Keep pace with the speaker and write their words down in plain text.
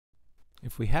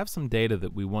if we have some data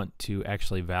that we want to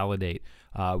actually validate,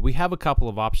 we have a couple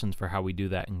of options for how we do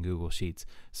that in Google Sheets.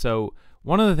 So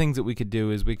one of the things that we could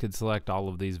do is we could select all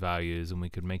of these values and we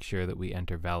could make sure that we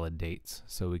enter valid dates.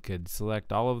 So we could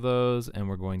select all of those and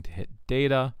we're going to hit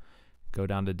data, go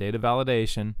down to data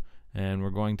validation, and we're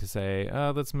going to say,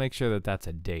 let's make sure that that's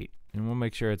a date. And we'll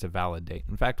make sure it's a valid date.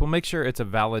 In fact, we'll make sure it's a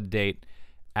valid date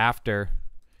after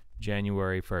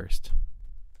January 1st.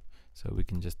 So we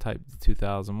can just type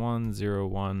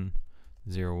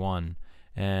 2001-01-01,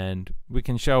 and we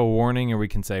can show a warning, or we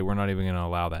can say we're not even going to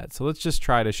allow that. So let's just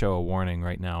try to show a warning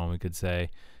right now, and we could say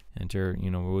enter,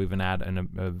 we'll even add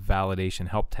a validation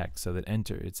help text so that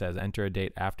it says enter a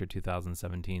date after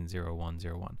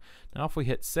 2017-01-01. Now if we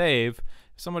hit save,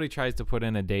 if somebody tries to put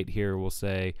in a date here, we'll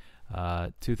say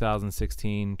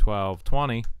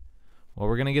 2016-12-20. Well,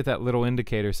 we're going to get that little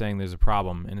indicator saying there's a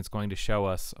problem, and it's going to show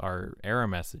us our error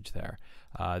message there.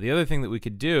 The other thing that we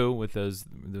could do with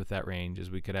that range is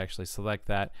we could actually select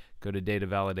that, go to data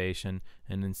validation,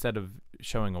 and instead of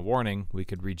showing a warning, we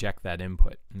could reject that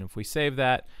input. And if we save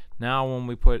that, now when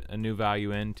we put a new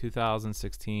value in,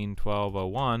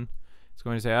 2016-12-01, it's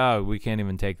going to say, oh, we can't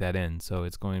even take that in. So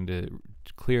it's going to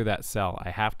clear that cell.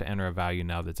 I have to enter a value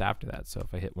now that's after that. So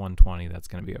if I hit 120, that's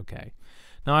going to be okay.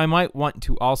 Now I might want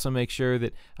to also make sure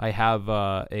that I have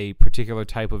a particular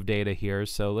type of data here.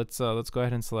 So let's go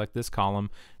ahead and select this column,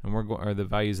 and or the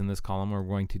values in this column. We're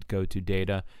going to go to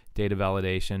data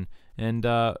validation, and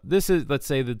this is, let's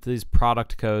say that these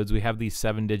product codes, we have these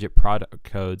 7-digit product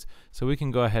codes. So we can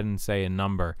go ahead and say a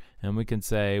number, and we can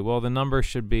say, well, the number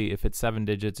should be, if it's 7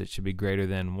 digits, it should be greater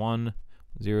than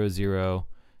 1000000.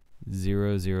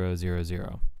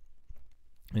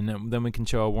 And then we can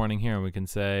show a warning here, and we can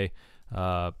say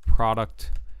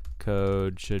product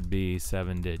code should be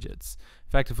 7 digits.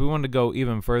 In fact, if we wanted to go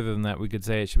even further than that, we could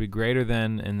say it should be greater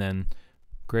than, and then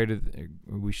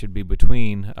we should be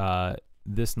between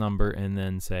this number and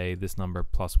then say this number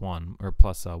plus 1, or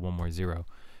plus one more 0.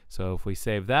 So if we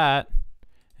save that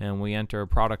and we enter a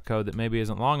product code that maybe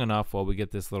isn't long enough, well, we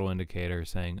get this little indicator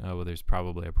saying, oh, well, there's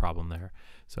probably a problem there.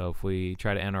 So if we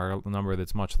try to enter a number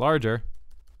that's much larger,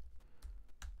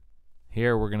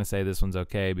 here we're going to say this one's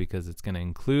okay because it's going to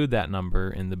include that number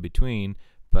in the between,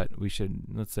 but we should,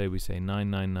 let's say we say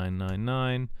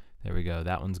 99999. There we go.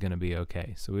 That one's going to be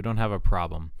okay. So we don't have a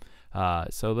problem.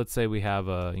 So let's say we have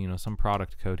some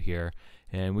product code here,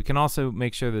 and we can also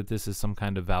make sure that this is some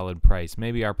kind of valid price.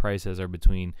 Maybe our prices are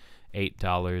between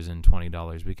 $8 and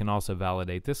 $20. We can also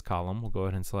validate this column. We'll go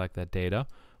ahead and select that data.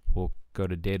 We'll go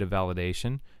to data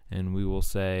validation, and we will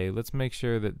say, let's make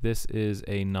sure that this is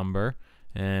a number.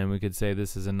 And we could say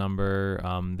this is a number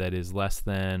that is less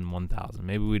than 1,000.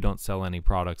 Maybe we don't sell any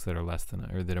products that are less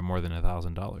than, or that are more than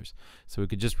 $1,000. So we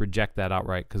could just reject that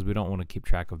outright because we don't want to keep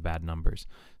track of bad numbers.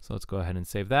 So let's go ahead and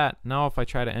save that. Now if I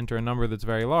try to enter a number that's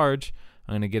very large,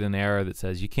 I'm going to get an error that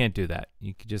says you can't do that.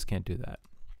 You just can't do that.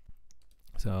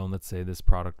 So let's say this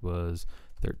product was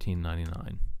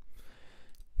 $13.99.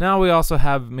 Now we also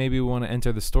have, maybe we want to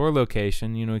enter the store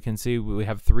location. We can see we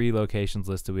have 3 locations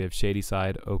listed. We have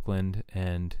Shadyside, Oakland,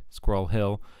 and Squirrel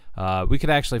Hill. We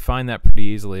could actually find that pretty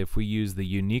easily if we use the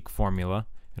unique formula.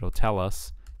 It'll tell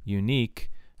us unique,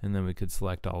 and then we could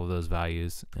select all of those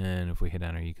values. And if we hit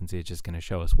enter, you can see it's just going to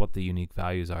show us what the unique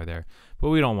values are there. But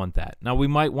we don't want that. Now we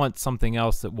might want something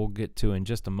else that we'll get to in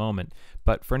just a moment.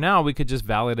 But for now, we could just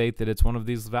validate that it's one of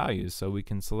these values. So we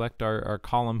can select our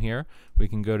column here. We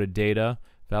can go to data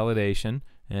validation,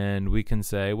 and we can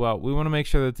say, well, we want to make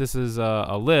sure that this is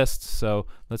a list, so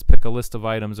let's pick a list of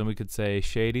items, and we could say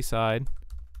Shadyside,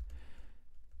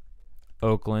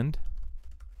 Oakland,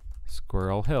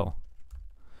 Squirrel Hill,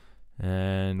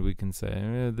 and we can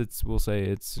say we'll say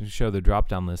it's show the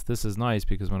drop-down list. This is nice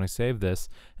because when I save this,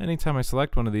 anytime I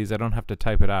select one of these, I don't have to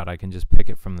type it out. I can just pick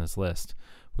it from this list,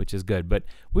 which is good. But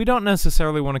we don't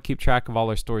necessarily want to keep track of all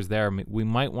our stores there. We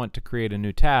might want to create a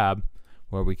new tab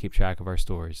where we keep track of our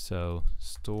stores. So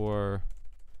store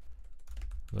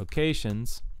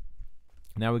locations.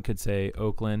 Now we could say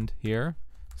Oakland here,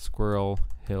 Squirrel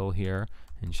Hill here,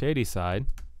 and Shadyside.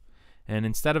 And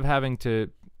instead of having to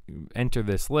enter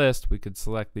this list, we could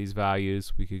select these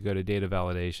values. We could go to data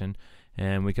validation,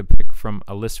 and we could pick from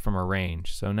a list from a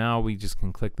range. So now we just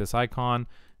can click this icon,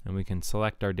 and we can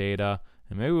select our data.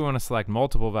 And maybe we want to select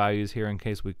multiple values here in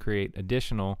case we create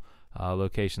additional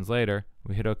locations later.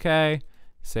 We hit OK.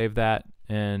 Save that,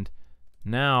 and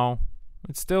now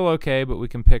it's still okay, but we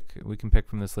can pick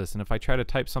from this list. And if I try to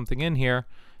type something in here,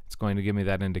 it's going to give me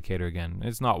that indicator again.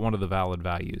 It's not one of the valid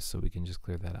values, so we can just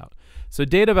clear that out. So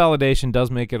data validation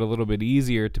does make it a little bit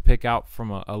easier to pick out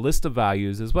from a list of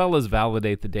values, as well as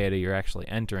validate the data you're actually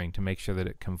entering to make sure that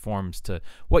it conforms to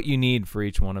what you need for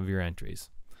each one of your entries.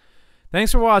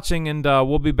 Thanks for watching, and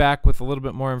we'll be back with a little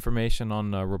bit more information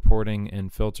on reporting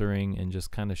and filtering and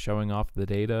just kind of showing off the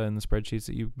data in the spreadsheets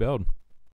that you build.